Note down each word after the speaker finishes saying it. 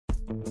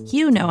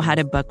You know how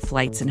to book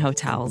flights and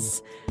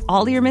hotels.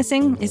 All you're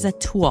missing is a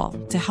tool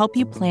to help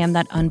you plan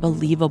that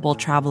unbelievable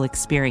travel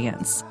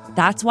experience.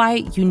 That's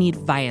why you need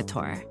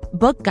Viator.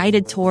 Book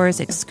guided tours,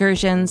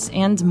 excursions,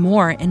 and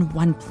more in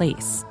one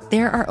place.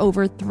 There are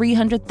over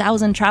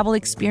 300,000 travel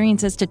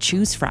experiences to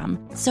choose from,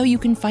 so you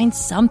can find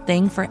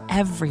something for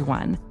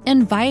everyone.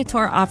 And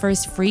Viator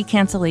offers free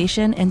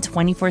cancellation and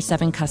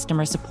 24/7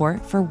 customer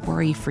support for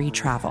worry-free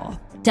travel.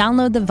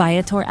 Download the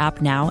Viator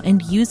app now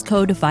and use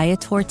code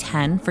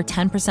Viator10 for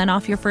 10%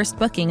 off your first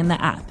booking in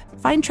the app.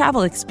 Find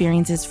travel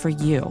experiences for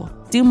you.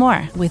 Do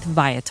more with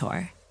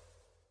Viator.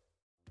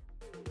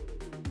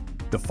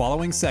 The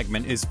following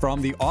segment is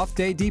from the Off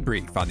Day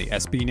Debrief on the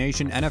SB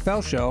Nation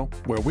NFL Show,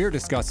 where we're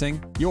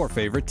discussing your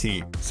favorite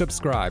team.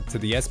 Subscribe to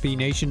the SB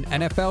Nation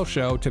NFL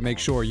Show to make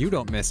sure you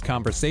don't miss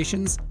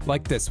conversations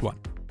like this one.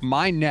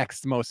 My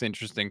next most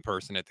interesting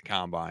person at the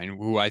Combine,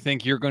 who I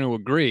think you're going to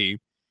agree,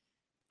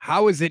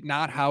 how is it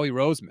not Howie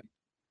Roseman?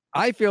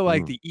 I feel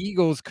like the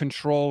Eagles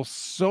control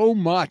so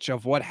much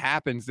of what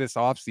happens this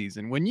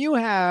offseason. When you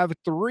have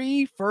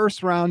 3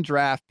 first-round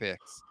draft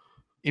picks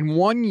in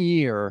 1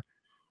 year,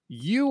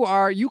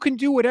 you can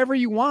do whatever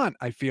you want,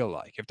 I feel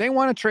like. If they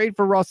want to trade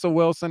for Russell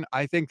Wilson,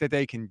 I think that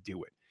they can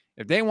do it.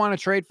 If they want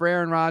to trade for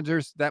Aaron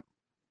Rodgers,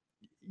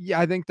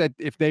 I think that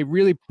if they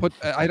really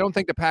I don't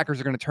think the Packers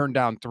are going to turn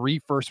down 3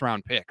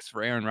 first-round picks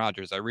for Aaron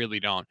Rodgers. I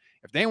really don't.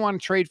 If they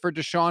want to trade for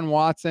Deshaun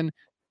Watson,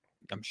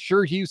 I'm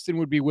sure Houston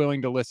would be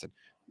willing to listen.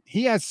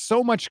 He has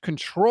so much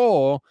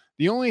control.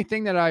 The only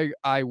thing that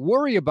I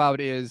worry about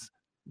is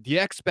the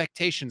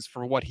expectations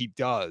for what he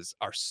does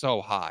are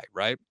so high,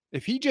 right?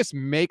 If he just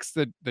makes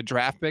the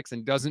draft picks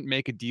and doesn't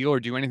make a deal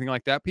or do anything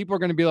like that, people are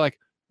going to be like,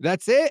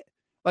 that's it?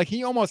 Like,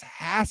 he almost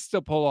has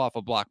to pull off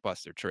a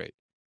blockbuster trade.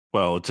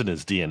 Well, it's in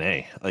his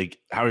DNA. Like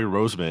Howie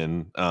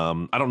Roseman,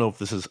 I don't know if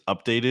this is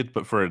updated,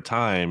 but for a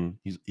time,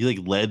 he like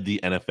led the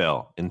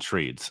NFL in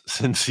trades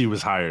since he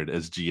was hired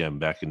as GM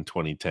back in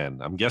 2010.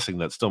 I'm guessing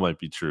that still might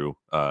be true.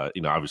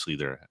 Obviously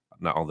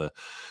not all the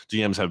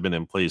GMs have been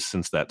in place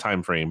since that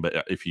time frame,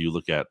 but if you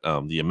look at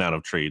the amount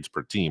of trades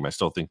per team, I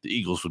still think the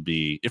Eagles would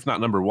be, if not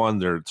number one,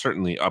 they're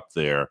certainly up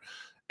there.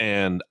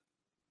 And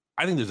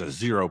I think there's a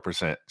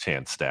 0%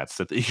 chance stats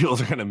that the Eagles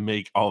are going to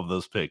make all of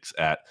those picks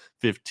at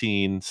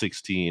 15,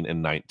 16,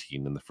 and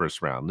 19 in the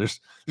first round.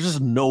 There's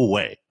just no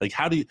way. Like,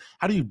 how do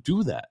you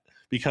do that?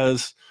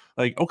 Because,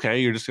 like, okay,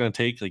 you're just going to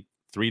take like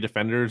 3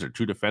 defenders or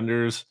 2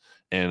 defenders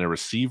and a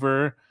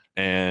receiver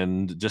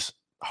and just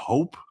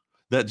hope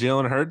that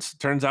Jalen Hurts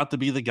turns out to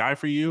be the guy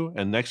for you.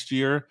 And next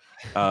year,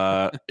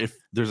 if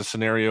there's a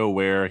scenario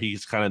where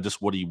he's kind of just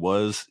what he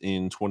was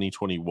in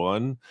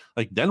 2021,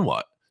 like, then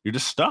what? You're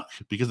just stuck,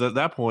 because at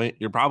that point,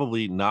 you're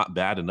probably not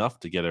bad enough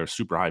to get a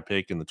super high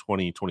pick in the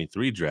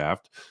 2023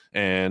 draft,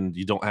 and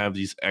you don't have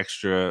these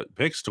extra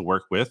picks to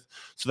work with.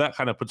 So that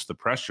kind of puts the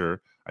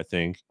pressure, I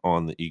think,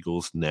 on the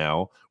Eagles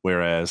now,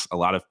 whereas a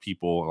lot of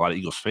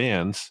Eagles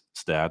fans,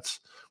 stats,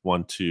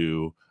 want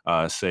to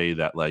say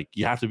that, like,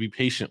 you have to be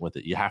patient with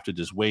it. You have to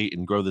just wait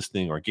and grow this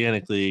thing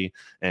organically,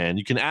 and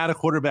you can add a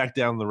quarterback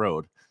down the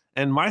road.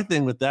 And my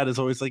thing with that is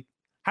always like,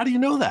 how do you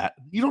know that?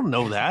 You don't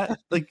know that.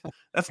 Like,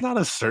 that's not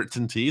a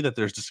certainty that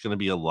there's just going to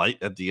be a light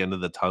at the end of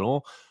the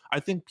tunnel.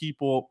 I think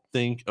people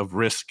think of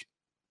risk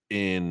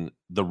in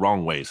the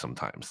wrong way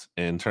sometimes,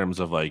 in terms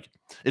of, like,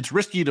 it's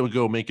risky to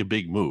go make a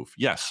big move.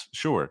 Yes,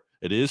 sure,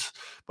 it is.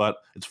 But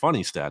it's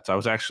funny, stats. I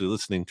was actually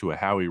listening to a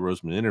Howie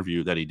Roseman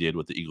interview that he did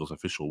with the Eagles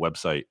official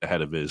website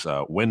ahead of his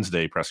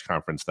Wednesday press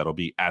conference that'll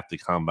be at the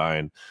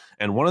Combine.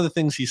 And one of the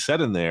things he said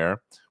in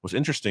there was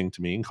interesting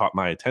to me and caught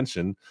my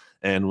attention,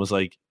 and was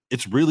like,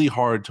 it's really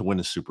hard to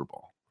win a Super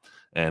Bowl.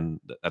 And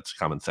that's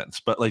common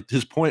sense. But, like,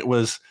 his point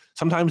was,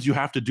 sometimes you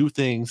have to do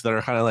things that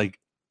are kind of like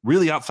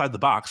really outside the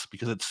box,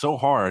 because it's so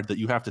hard that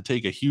you have to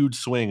take a huge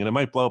swing and it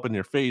might blow up in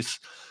your face.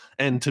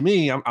 And to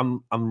me,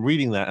 I'm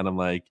reading that and I'm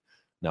like,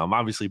 now I'm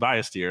obviously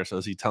biased here. So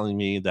is he telling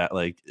me that,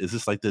 like, is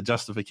this like the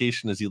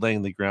justification? Is he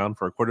laying the ground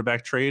for a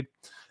quarterback trade?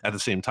 At the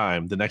same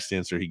time, the next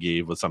answer he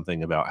gave was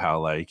something about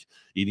how, like,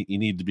 you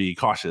need to be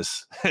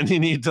cautious, and you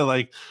need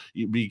to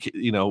you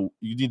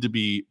need to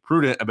be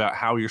prudent about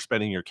how you're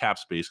spending your cap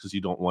space, because you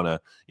don't want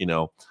to,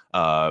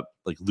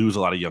 lose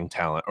a lot of young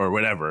talent or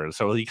whatever.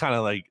 So he kind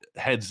of like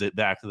heads it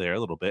back there a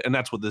little bit. And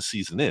that's what this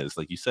season is.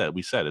 Like we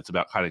said, it's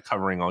about kind of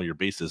covering all your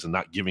bases and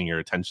not giving your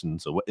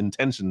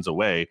intentions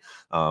away.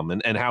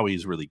 And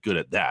Howie's really good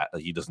at that.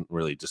 Like, he doesn't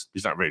really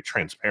he's not very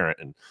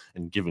transparent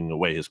and giving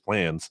away his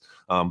plans.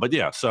 But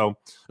yeah, so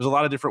there's a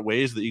lot of different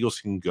ways the Eagles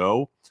can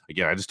go.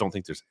 Again, I just don't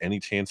think there's any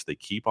chance they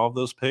keep all of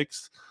those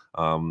picks.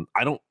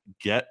 I don't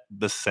get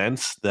the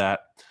sense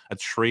that a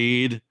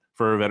trade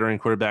for a veteran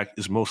quarterback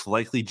is most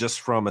likely just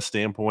from a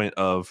standpoint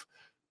of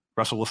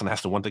Russell Wilson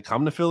has to want to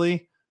come to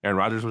Philly. Aaron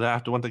Rodgers would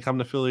have to want to come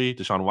to Philly.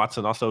 Deshaun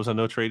Watson also has a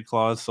no trade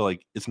clause. So,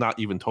 like, it's not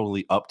even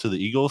totally up to the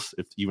Eagles,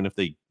 even if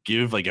they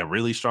give like a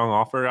really strong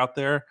offer out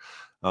there.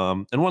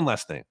 And one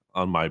last thing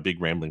on my big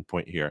rambling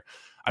point here.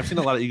 I've seen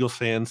a lot of Eagles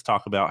fans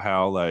talk about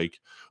how like,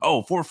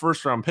 oh, 4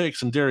 first-round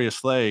picks and Darius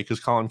Slay because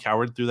Colin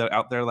Cowherd threw that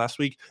out there last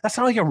week. That's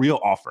not like a real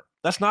offer.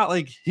 That's not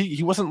like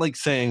he wasn't like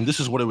saying this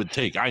is what it would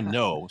take. I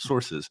know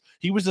sources.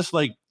 He was just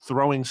like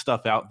throwing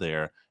stuff out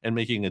there and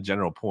making a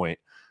general point.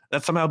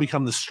 That somehow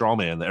become the straw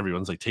man that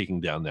everyone's like taking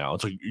down now.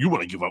 It's like, you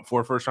want to give up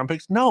 4 first-round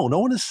picks? No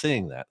one is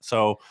saying that.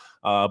 So,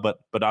 but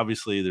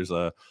obviously there's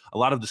a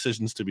lot of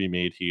decisions to be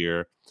made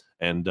here.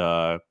 And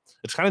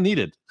it's kind of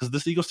needed because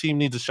this Eagles team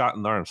needs a shot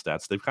in the arm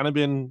stats. They've kind of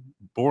been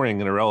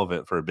boring and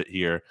irrelevant for a bit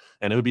here.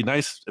 And it would be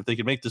nice if they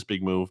could make this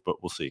big move, but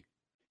we'll see.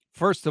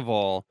 First of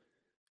all,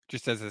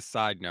 just as a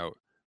side note,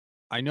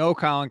 I know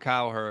Colin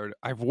Cowherd.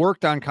 I've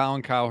worked on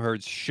Colin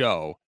Cowherd's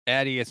show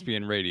at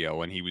ESPN Radio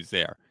when he was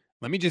there.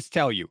 Let me just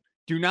tell you,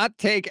 do not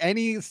take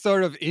any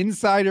sort of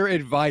insider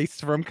advice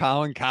from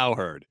Colin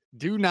Cowherd.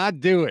 Do not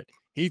do it.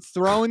 He's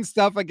throwing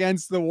stuff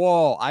against the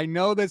wall. I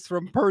know this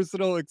from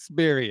personal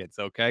experience,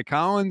 okay?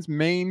 Colin's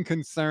main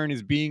concern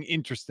is being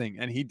interesting,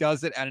 and he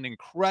does it at an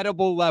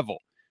incredible level.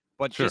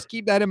 But just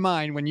keep that in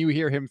mind when you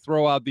hear him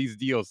throw out these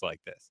deals like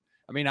this.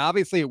 I mean,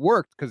 obviously it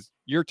worked because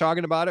you're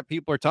talking about it.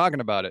 People are talking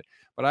about it.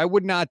 But I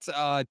would not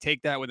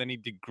take that with any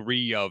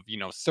degree of,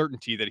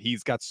 certainty that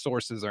he's got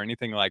sources or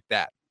anything like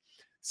that.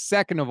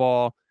 Second of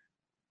all,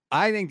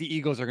 I think the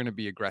Eagles are going to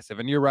be aggressive.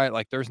 And you're right,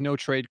 like there's no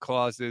trade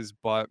clauses,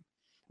 but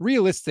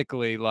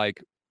realistically,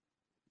 like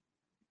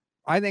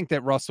I think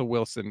that Russell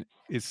Wilson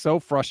is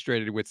so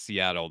frustrated with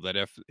Seattle that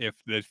if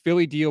the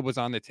Philly deal was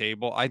on the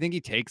table, I think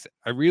he takes it.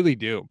 I really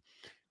do.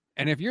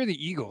 And if you're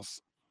the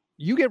Eagles,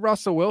 you get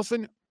Russell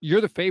Wilson, you're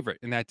the favorite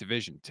in that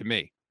division to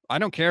me. I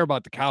don't care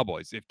about the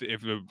Cowboys. If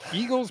the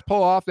Eagles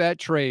pull off that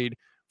trade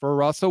for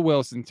Russell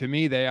Wilson, to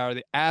me, they are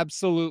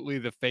absolutely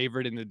the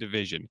favorite in the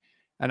division.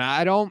 And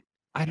I don't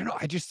know.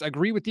 I just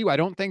agree with you. I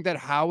don't think that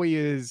Howie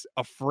is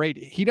afraid.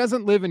 He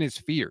doesn't live in his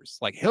fears.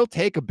 Like he'll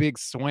take a big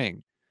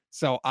swing.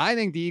 So I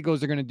think the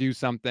Eagles are going to do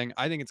something.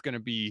 I think it's going to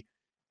be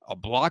a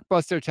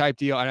blockbuster type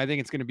deal. And I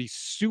think it's going to be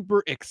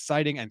super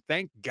exciting. And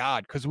thank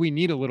God, because we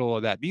need a little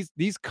of that.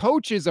 These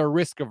coaches are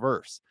risk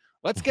averse.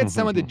 Let's get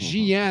some of the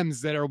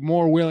GMs that are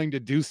more willing to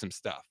do some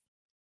stuff.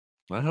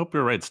 I hope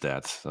you're right,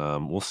 Stats.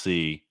 We'll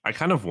see. I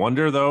kind of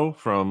wonder though,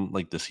 from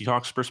like the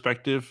Seahawks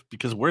perspective,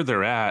 because where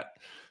they're at,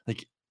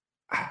 like,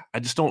 I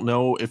just don't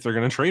know if they're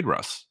going to trade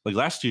Russ. Like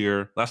last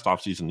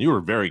offseason, you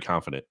were very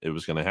confident it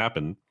was going to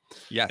happen.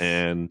 Yes.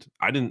 And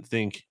I didn't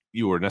think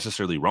you were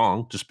necessarily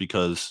wrong just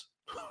because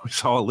we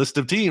saw a list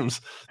of teams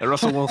that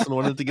Russell Wilson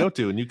wanted to go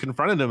to. And you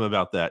confronted him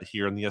about that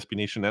here on the SB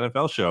Nation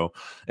NFL show.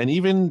 And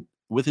even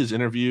with his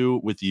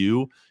interview with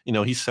you,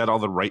 he said all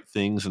the right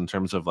things in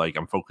terms of like,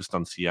 I'm focused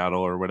on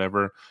Seattle or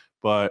whatever.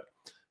 But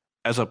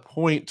as a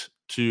point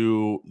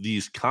to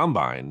these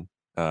combine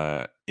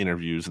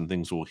interviews and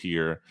things we'll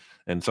hear,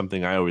 and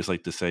something I always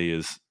like to say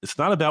is it's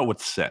not about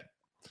what's said,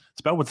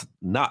 it's about what's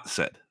not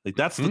said. Like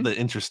that's the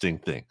interesting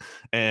thing.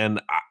 And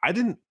I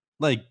didn't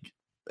like,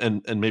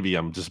 and maybe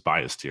I'm just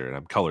biased here and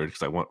I'm colored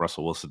because I want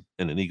Russell Wilson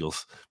in an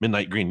Eagles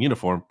midnight green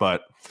uniform,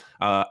 but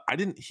I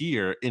didn't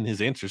hear in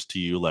his answers to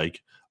you like,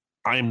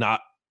 I am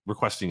not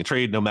requesting a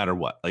trade no matter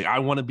what. Like I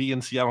want to be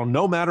in Seattle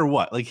no matter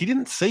what. Like he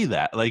didn't say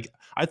that. Like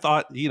I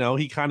thought,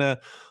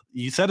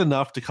 he said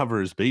enough to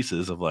cover his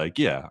bases of like,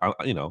 yeah,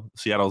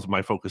 Seattle's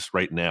my focus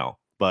right now.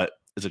 But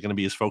is it going to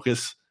be his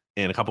focus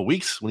in a couple of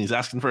weeks when he's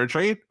asking for a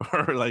trade,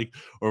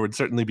 or would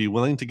certainly be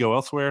willing to go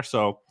elsewhere?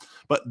 So,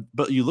 but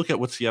you look at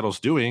what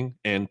Seattle's doing,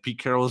 and Pete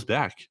Carroll is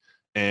back,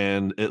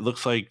 and it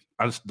looks like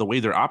the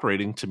way they're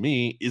operating to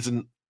me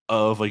isn't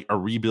of like a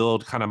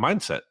rebuild kind of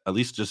mindset, at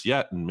least just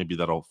yet. And maybe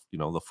that'll,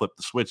 they'll flip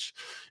the switch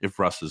if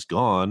Russ is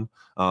gone.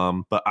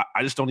 But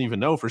I just don't even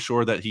know for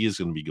sure that he is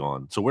going to be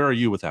gone. So where are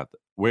you with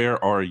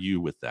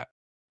that?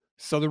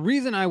 So the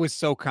reason I was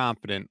so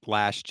confident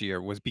last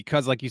year was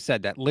because, like you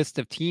said, that list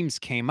of teams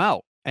came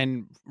out,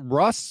 and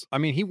Russ, I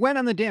mean, he went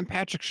on the Dan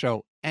Patrick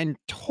show and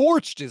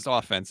torched his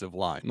offensive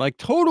line, like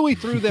totally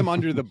threw them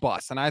under the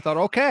bus. And I thought,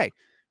 okay,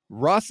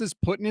 Russ is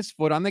putting his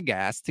foot on the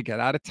gas to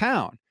get out of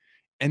town.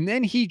 And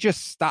then he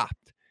just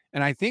stopped.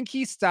 And I think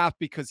he stopped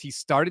because he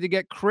started to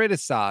get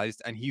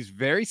criticized, and he's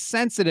very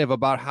sensitive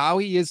about how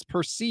he is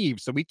perceived.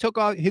 So we took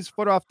his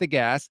foot off the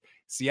gas.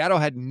 Seattle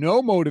had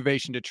no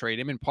motivation to trade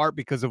him, in part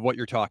because of what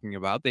you're talking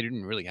about. They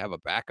didn't really have a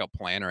backup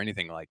plan or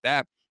anything like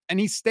that. And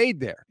he stayed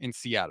there in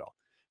Seattle.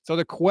 So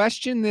the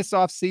question this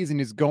offseason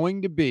is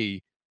going to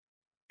be,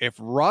 if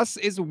Russ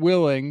is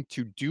willing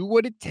to do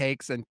what it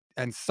takes and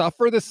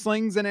suffer the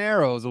slings and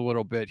arrows a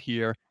little bit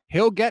here,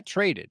 he'll get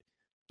traded.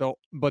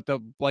 But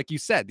like you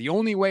said, the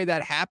only way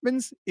that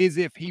happens is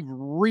if he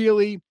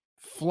really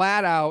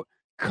flat out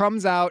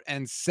comes out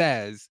and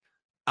says,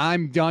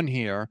 I'm done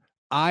here.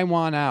 I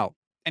want out.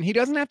 And he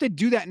doesn't have to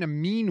do that in a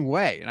mean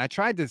way. And I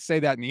tried to say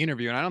that in the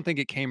interview, and I don't think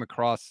it came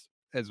across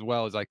as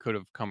well as I could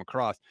have come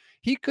across.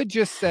 He could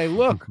just say,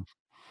 look,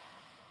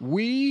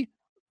 we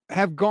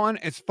have gone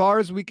as far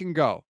as we can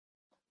go.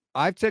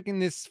 I've taken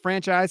this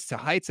franchise to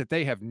heights that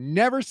they have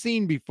never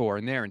seen before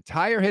in their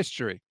entire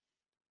history.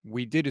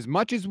 We did as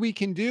much as we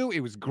can do. It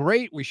was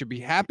great. We should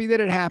be happy that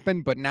it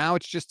happened, but now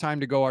it's just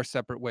time to go our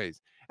separate ways.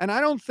 And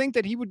I don't think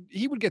that he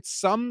would get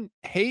some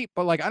hate,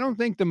 but like I don't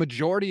think the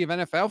majority of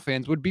NFL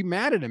fans would be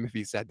mad at him if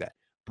he said that.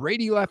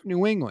 Brady left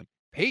New England.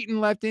 Peyton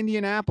left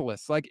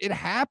Indianapolis. Like it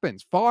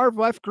happens. Favre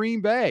left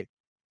Green Bay.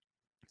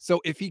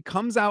 So if he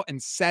comes out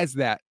and says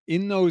that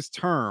in those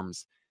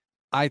terms,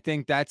 I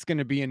think that's going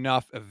to be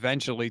enough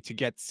eventually to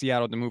get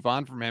Seattle to move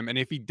on from him. And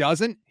if he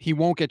doesn't, he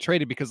won't get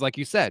traded because, like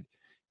you said,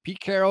 Pete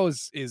Carroll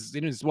is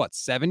in his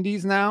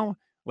 70s now,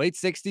 late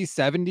 60s,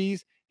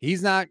 70s.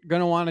 He's not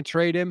going to want to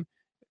trade him.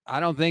 I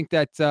don't think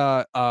that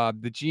the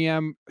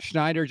GM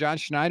John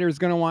Schneider is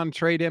going to want to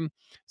trade him.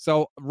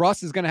 So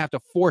Russ is going to have to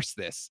force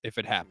this if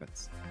it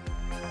happens.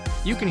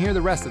 You can hear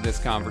the rest of this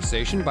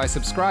conversation by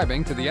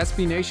subscribing to the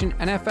SB Nation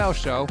NFL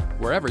show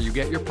wherever you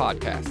get your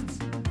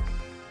podcasts.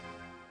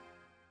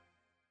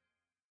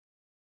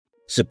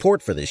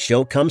 Support for this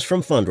show comes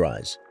from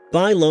Fundrise.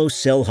 Buy low,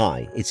 sell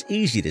high. It's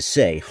easy to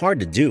say, hard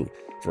to do.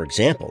 For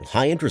example,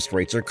 high interest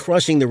rates are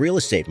crushing the real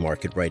estate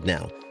market right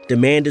now.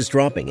 Demand is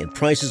dropping and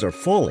prices are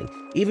falling,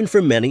 even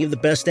for many of the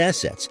best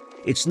assets.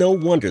 It's no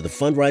wonder the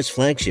Fundrise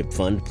Flagship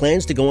Fund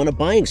plans to go on a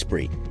buying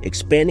spree,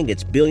 expanding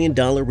its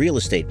billion-dollar real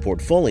estate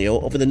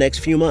portfolio over the next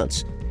few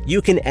months. You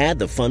can add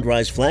the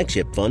Fundrise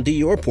Flagship Fund to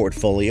your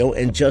portfolio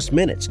in just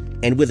minutes,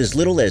 and with as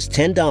little as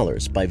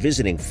 $10 by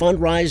visiting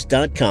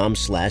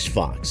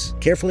fundrise.com/Fox.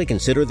 Carefully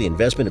consider the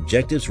investment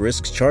objectives,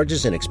 risks,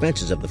 charges, and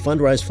expenses of the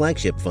Fundrise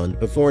Flagship Fund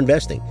before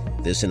investing.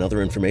 This and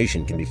other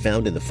information can be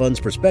found in the fund's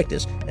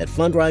prospectus at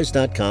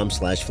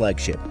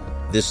fundrise.com/flagship.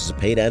 This is a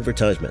paid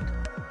advertisement.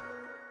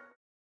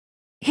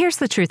 Here's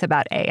the truth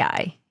about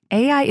AI.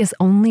 AI is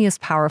only as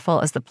powerful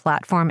as the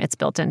platform it's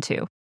built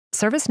into.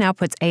 ServiceNow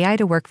puts AI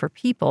to work for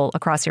people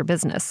across your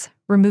business,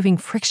 removing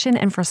friction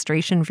and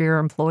frustration for your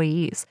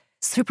employees,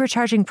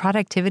 supercharging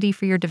productivity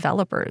for your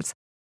developers,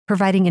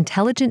 providing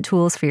intelligent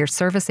tools for your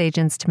service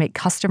agents to make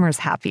customers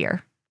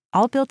happier,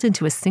 all built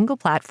into a single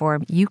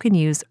platform you can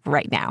use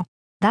right now.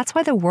 That's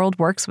why the world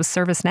works with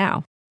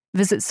ServiceNow.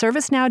 Visit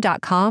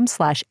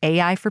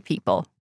servicenow.com/AI for people.